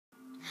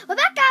We're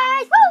back,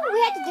 guys! Woo! We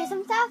had to do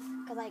some stuff.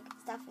 Because, like,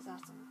 stuff is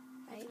awesome.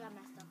 I Right? got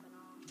messed up and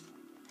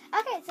all.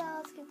 Okay, so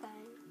let's get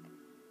going.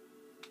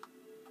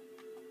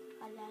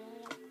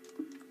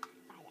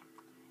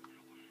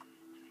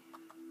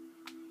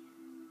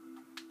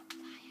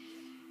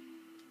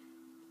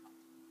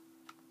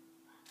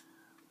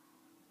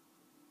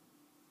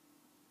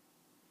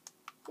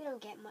 We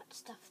don't get much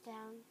stuff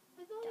down.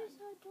 I thought I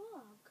saw a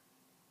dog.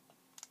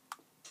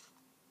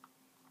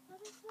 I thought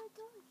I saw a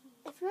doggy.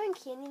 If we're in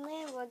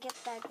Candyland, we'll get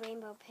like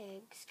rainbow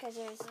pigs. Because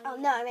there's,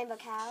 rainbow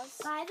cows.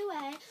 By the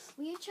way,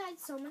 we tried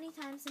so many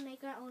times to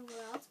make our own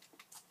world.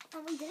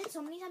 And we did it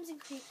so many times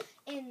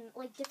in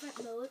like different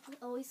modes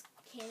with always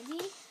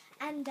candy.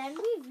 And then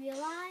we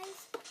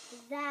realized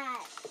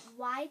that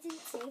why it didn't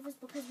save was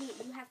because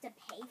you have to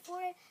pay for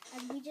it.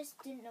 And we just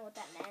didn't know what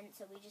that meant.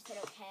 So we just hit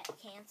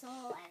cancel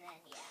and then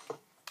yeah.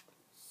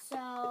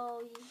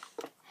 So,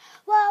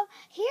 well,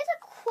 here's a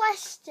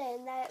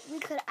question that we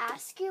could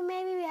ask you.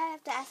 Maybe we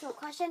have to ask them a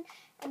question,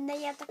 and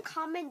then you have to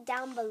comment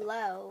down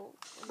below.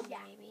 Yeah.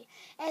 Maybe.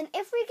 And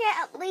if we get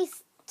at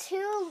least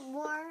 2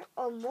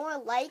 more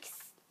likes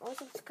or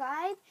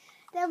subscribe,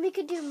 then we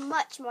could do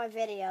much more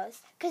videos.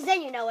 Because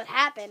then you know what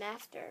happened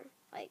after.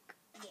 Like,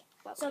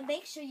 yeah. So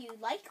make sure you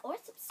like or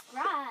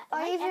subscribe. Or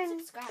like even and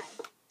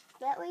subscribe.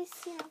 At least,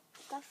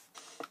 stuff.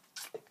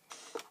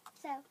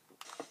 So,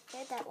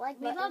 hit that like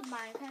We button. love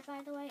Minecraft,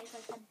 by the way. It's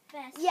like the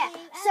best Yeah, game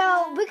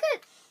so ever. we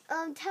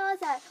could tell us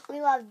that we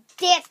love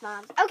Dance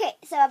Moms. Okay,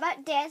 so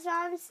about Dance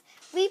Moms,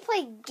 we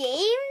play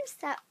games.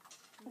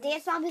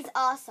 Dance Moms is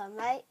awesome,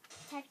 right?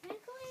 Technically,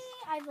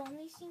 I've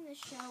only seen the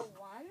show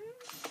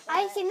once.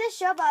 I've seen this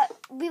show, but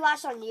we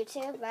watched on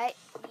YouTube, right?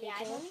 Yeah,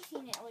 I've YouTube. only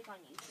seen it like on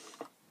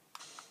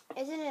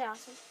YouTube. Isn't it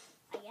awesome?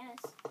 I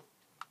guess.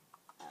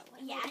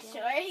 What am Yeah, I doing?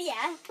 sure,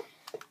 yeah.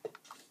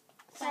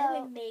 So, By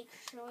the way, make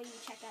sure you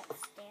check out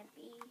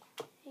Stampy.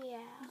 yeah.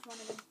 He's one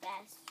of the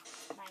best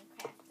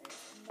Minecrafters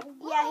in the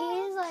world. Yeah,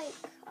 he's like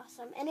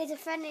awesome. And his a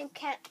friend named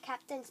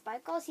Captain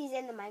Sparkles. He's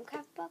in the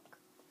Minecraft book.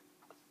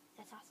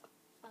 That's awesome.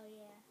 Oh,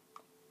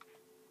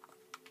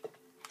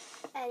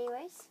 yeah.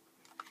 Anyways.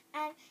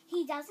 And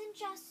he doesn't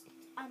just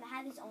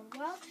have his own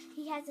world.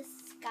 He has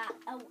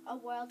a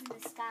world in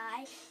the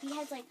sky. He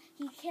has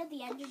he killed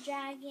the Ender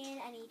Dragon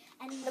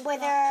and he The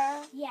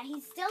Wither. yeah,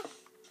 he's still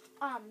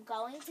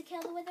going to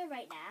kill the Wither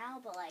right now,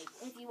 but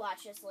if you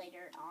watch this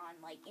later on,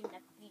 in the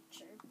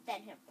future,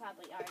 then he'll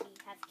probably already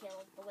have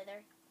killed the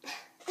Wither.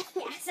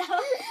 Yeah, so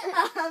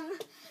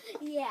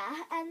yeah,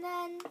 and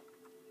then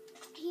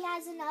he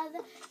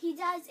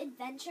does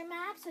adventure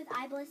maps with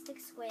iBallistic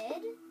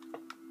Squid.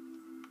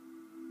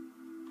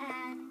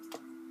 And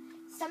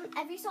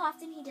every so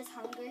often he does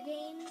Hunger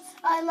Games.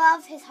 I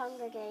love his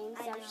Hunger Games.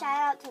 I So know. shout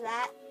out to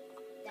that.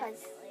 Definitely.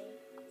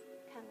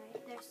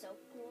 Hungry. They're so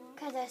cool.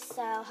 Because they're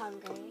so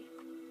hungry.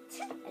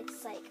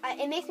 It's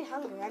it makes me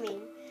hungry. I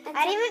mean, And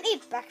I didn't even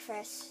eat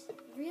breakfast.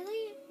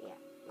 Really? Yeah.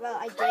 Well,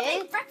 I Come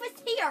did. eat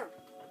breakfast here.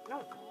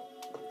 No.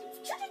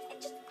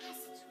 Just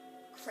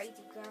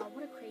crazy girl.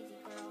 What a crazy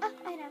girl. Oh,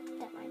 I know.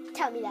 Don't mind.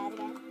 Tell me that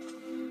again.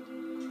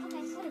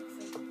 Okay, what a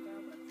crazy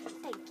girl.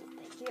 Thank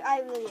you.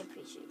 I really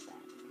appreciate that.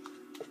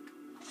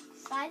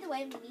 By the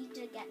way, we need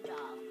to get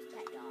dogs.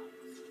 Pet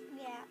dogs.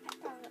 Yeah, I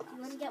probably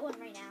You want to get one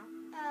right now?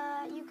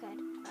 You could.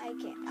 I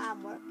can't.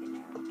 I'm working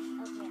out.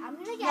 Okay, I'm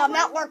gonna get Well, I'm one.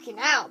 not working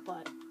out,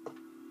 but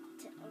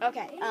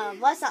okay.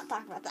 Let's not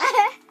talk about that.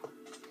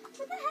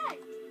 What the heck?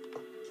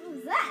 What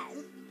was that?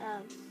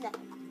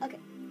 No. Okay.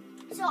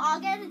 So I'll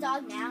get a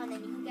dog now, and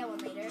then you can get one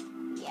later.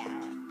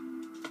 Yeah.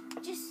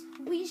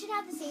 We should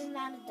have the same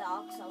amount of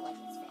dogs, so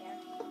it's fair.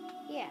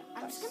 Yeah.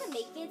 I'm just gonna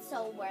make it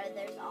so where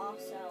there's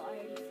also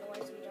already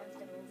floors, so we don't have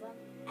to move them,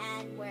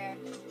 and where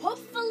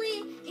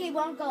hopefully he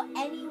won't go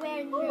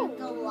anywhere near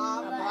the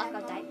lava. A block and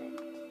of diamond.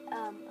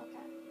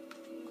 Okay.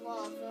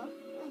 Lava.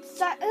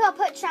 So I'll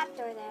put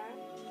trapdoor there.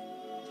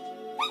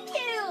 Thank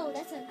you.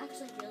 That's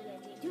actually a really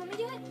good idea. Do you want me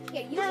to do it?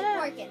 Here, you No, keep no.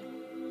 working.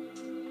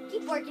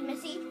 Keep working,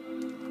 Missy.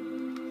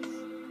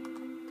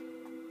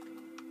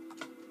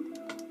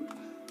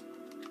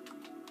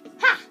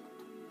 Ha!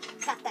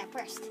 Got that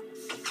first.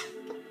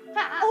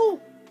 Ha! Oh!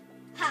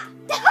 Ha!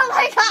 Oh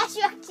my gosh,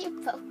 you actually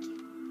broke it.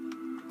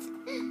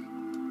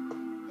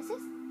 Is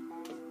this?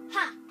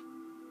 Ha!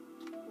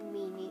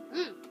 Mimi.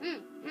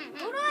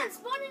 Hold on,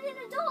 spawn it in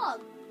a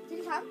dog. Did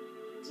he come?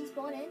 Did he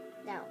spawn in?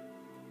 No.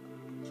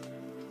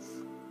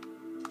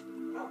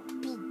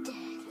 Be dead.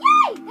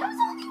 Yay! That was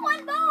only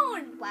one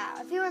bone! Wow,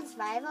 if you were in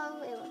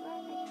survival, it would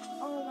work.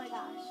 Oh my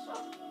gosh.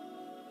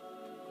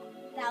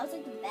 That was the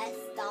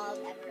best dog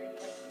ever.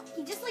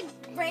 He just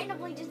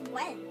randomly just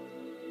went.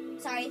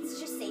 Sorry, it's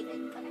just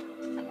saving. Okay.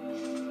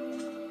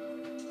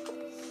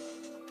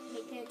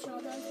 Make it show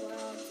those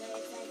worlds.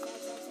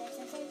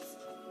 Save.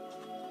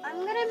 I'm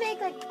gonna make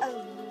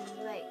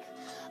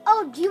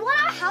oh, do you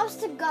want our house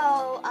to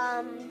go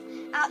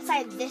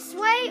outside this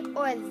way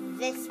or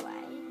this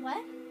way?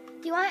 What?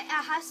 Do you want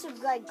our house to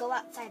go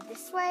outside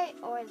this way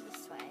or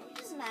this way?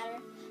 Doesn't matter.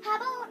 How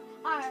about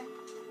our...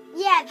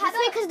 Yeah, this How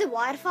way because the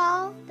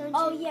waterfall. Don't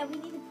Oh you? yeah, we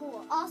need a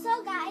pool.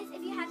 Also, guys,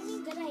 if you have any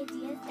good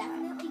ideas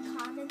definitely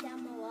comment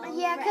down below.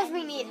 Yeah, for 'cause any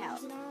we need games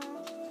help. and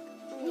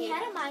all. We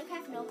had a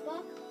Minecraft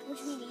notebook,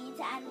 which we need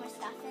to add more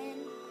stuff in.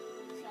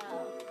 So,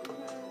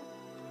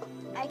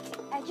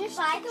 I just.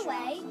 by the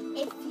way,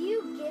 if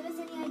you give us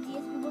any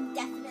ideas, we will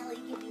definitely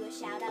give you a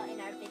shout out in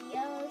our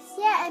videos.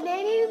 Yeah, and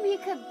maybe we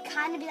could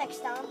kind of be like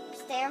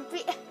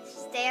Stampy,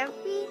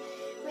 Stampy,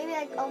 maybe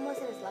like almost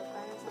in his love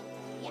garden or something.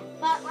 Yeah,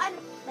 but Like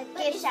But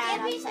give if shout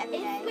outs if every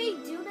day. we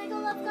do make a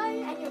love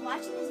garden and you're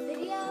watching this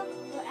video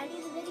or any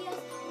of the videos,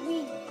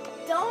 we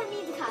don't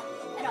need to copy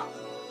it at all.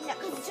 No,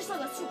 because it's just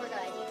like a super good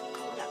idea.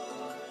 No.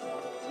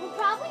 We'll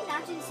probably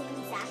not do the same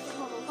exact thing,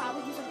 but we'll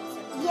probably do something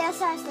similar.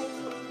 Yes, I was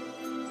thinking.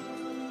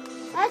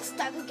 Let's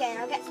stuck again.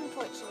 I'll get some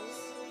torches.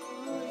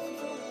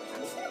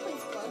 I'm just gonna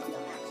place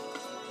glowstone actually.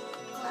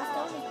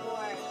 Glowstone is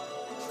more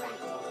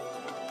attractive,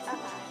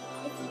 Okay.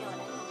 if you know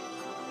what I mean.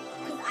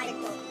 Because I don't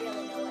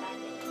really know what I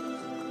mean.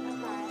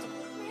 Okay.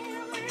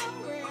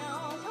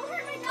 Don't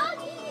hurt my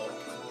doggy!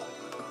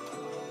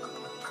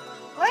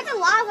 Where'd the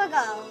lava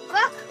go?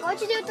 Look,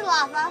 what'd you do with the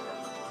lava?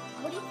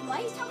 Why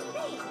are you talking to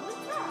me?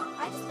 What's wrong?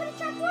 I just put a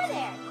trap door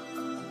there.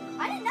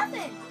 I did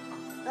nothing.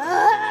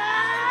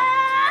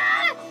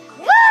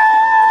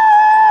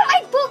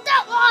 I pooped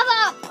out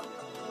lava!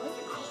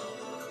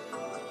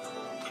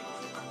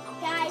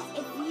 Guys,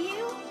 if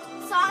you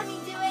saw me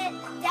do it,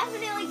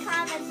 definitely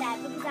comment that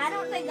because I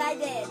don't think I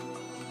did.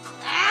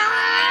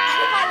 And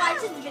if I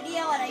watch this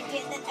video and I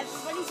did, then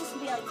everybody's just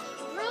gonna be like,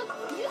 Brooke,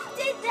 you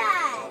did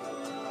that.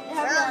 And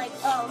I'll be like,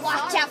 oh,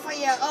 Watch sorry. out for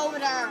your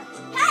odor.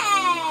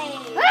 Hey!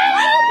 Why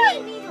are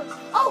you being mean to him?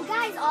 Oh,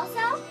 guys,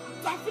 also,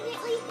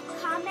 definitely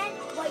comment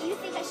what you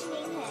think I should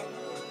name him.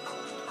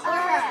 Or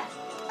her.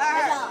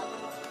 A dog.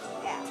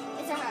 Yeah.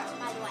 It's a her,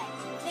 by the way.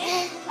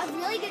 Think of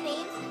really good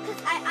names,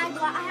 because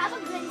I have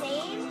a good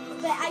name,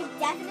 but I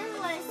definitely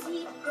want to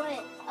see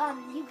what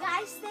you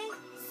guys think.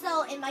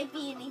 So it might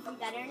be an even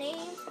better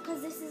name,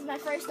 because this is my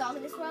first dog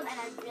in this world, and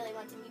I really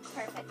want to be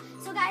perfect.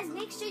 So guys,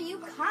 make sure you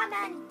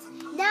comment.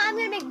 Now I'm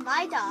gonna make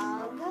my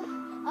dog.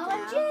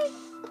 OMG.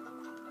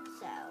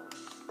 So,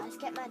 let's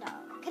get my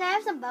dog. Can I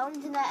have some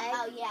bones in the egg?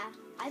 Oh yeah,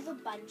 I have a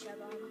bunch of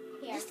them.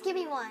 Here. Just give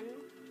me one.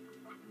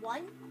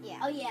 One? Yeah.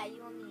 Oh yeah,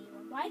 you only need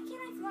one. Why can't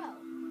I throw?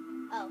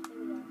 Oh, here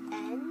we go.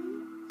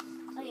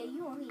 And Oh yeah,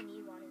 you only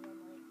need one in one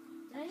leg.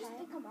 Did I just Okay.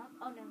 pick them up?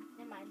 Oh no,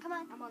 never mind. come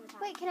on. I'm on the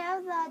top. Wait, can I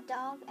have the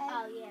dog egg?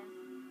 Oh yeah.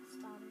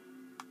 Spawn.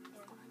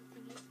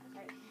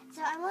 Okay.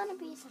 So I want to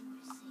be somewhere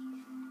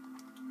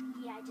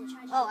safe. Yeah, I did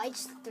try to. Oh, I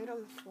just threw it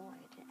on the floor.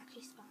 It didn't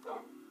actually spawn.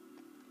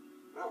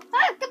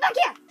 Ah, come back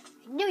here!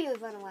 I knew you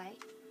would run away.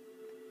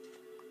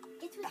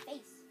 Get to his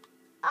face.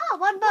 Oh,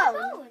 one bone.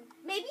 Bone.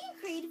 Maybe in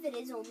creative it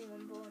is only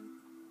one bone.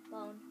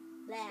 Bone.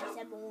 Blah, I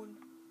said bone.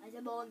 I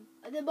said bone.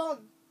 I said bone.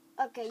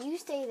 Okay, you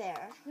stay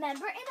there.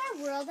 Remember in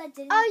our world that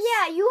didn't. Oh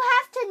yeah, you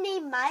have to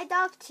name my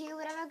dog too.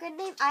 Would I have a good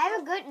name? I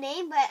have a good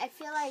name, but I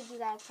feel like you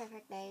got a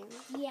perfect name.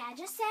 Yeah,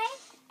 just say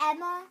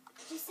Emma.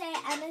 Just say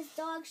Emma's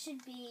dog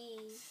should be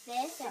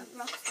this, and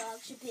Brooke's dog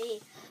should be.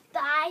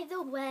 By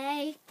the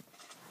way,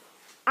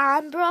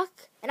 I'm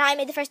Brooke, and I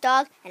made the first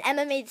dog, and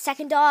Emma made the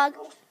second dog.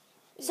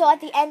 So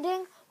at the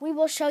ending, we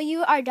will show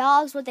you our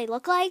dogs, what they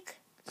look like,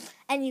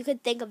 and you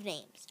could think of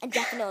names, and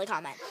definitely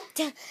comment.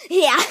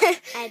 Yeah.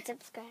 And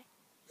subscribe.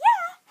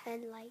 Yeah.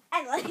 And like.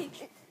 And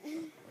like.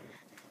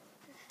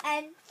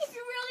 And if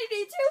you really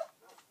need to,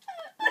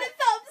 put a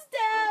thumbs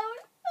down.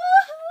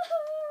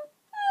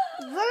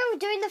 We're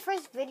doing the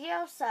first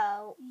video,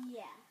 so.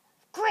 Yeah.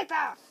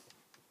 Creeper!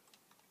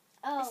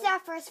 Oh. It's our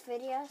first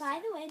video. By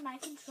the way, my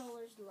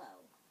controller's low.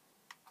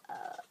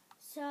 Uh,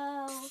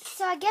 So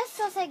so I guess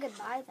we'll say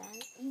goodbye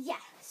then. yeah.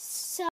 So